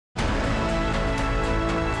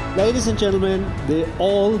Ladies and gentlemen, the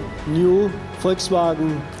all-new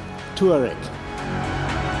Volkswagen Touareg.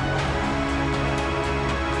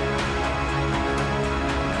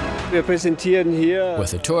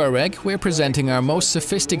 With the Touareg, we're presenting our most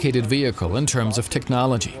sophisticated vehicle in terms of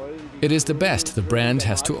technology. It is the best the brand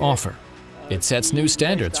has to offer. It sets new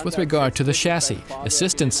standards with regard to the chassis,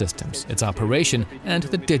 assistance systems, its operation, and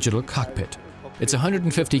the digital cockpit. It's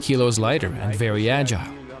 150 kilos lighter and very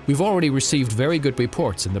agile. We've already received very good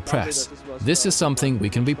reports in the press. This is something we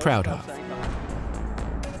can be proud of.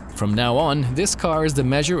 From now on, this car is the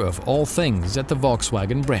measure of all things at the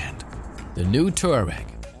Volkswagen brand. The new Touareg.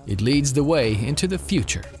 It leads the way into the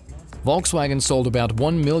future. Volkswagen sold about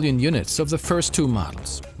 1 million units of the first two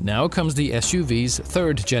models. Now comes the SUV's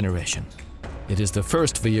third generation. It is the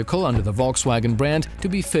first vehicle under the Volkswagen brand to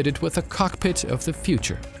be fitted with a cockpit of the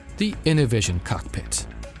future, the InnoVision cockpit.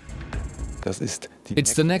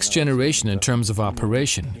 It's the next generation in terms of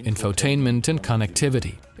operation, infotainment and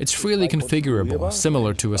connectivity. It's freely configurable,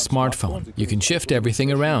 similar to a smartphone. You can shift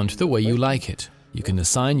everything around the way you like it. You can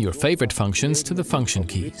assign your favorite functions to the function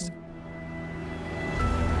keys.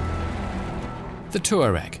 The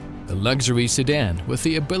Touareg, a luxury sedan with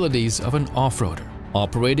the abilities of an off-roader,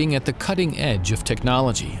 operating at the cutting edge of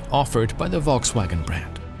technology offered by the Volkswagen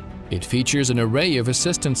brand. It features an array of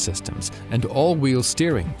assistance systems and all-wheel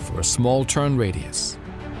steering for a small turn radius.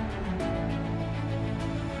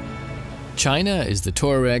 China is the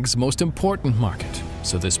Touareg's most important market,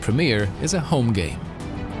 so this premiere is a home game.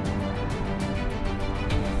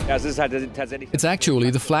 It's actually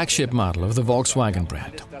the flagship model of the Volkswagen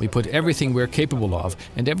brand. We put everything we're capable of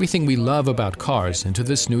and everything we love about cars into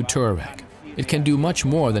this new Touareg. It can do much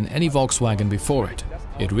more than any Volkswagen before it.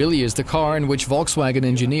 It really is the car in which Volkswagen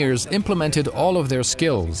engineers implemented all of their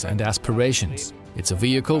skills and aspirations. It's a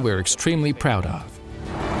vehicle we're extremely proud of.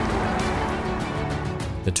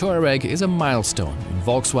 The Touareg is a milestone in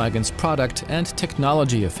Volkswagen's product and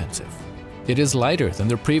technology offensive. It is lighter than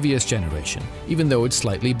the previous generation, even though it's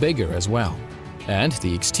slightly bigger as well. And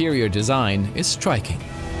the exterior design is striking.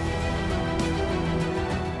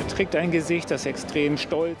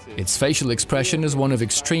 Its facial expression is one of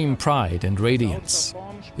extreme pride and radiance.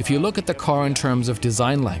 If you look at the car in terms of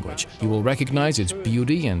design language, you will recognize its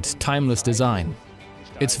beauty and timeless design.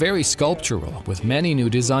 It's very sculptural with many new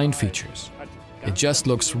design features. It just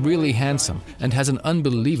looks really handsome and has an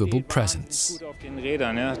unbelievable presence.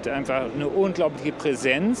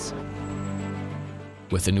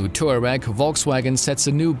 With the new Touareg, Volkswagen sets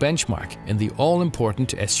a new benchmark in the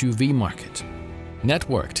all-important SUV market.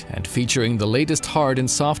 Networked and featuring the latest hard and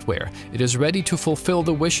software, it is ready to fulfill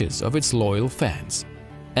the wishes of its loyal fans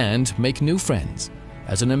and make new friends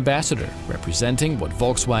as an ambassador representing what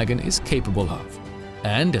Volkswagen is capable of,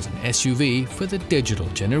 and as an SUV for the digital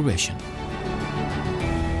generation.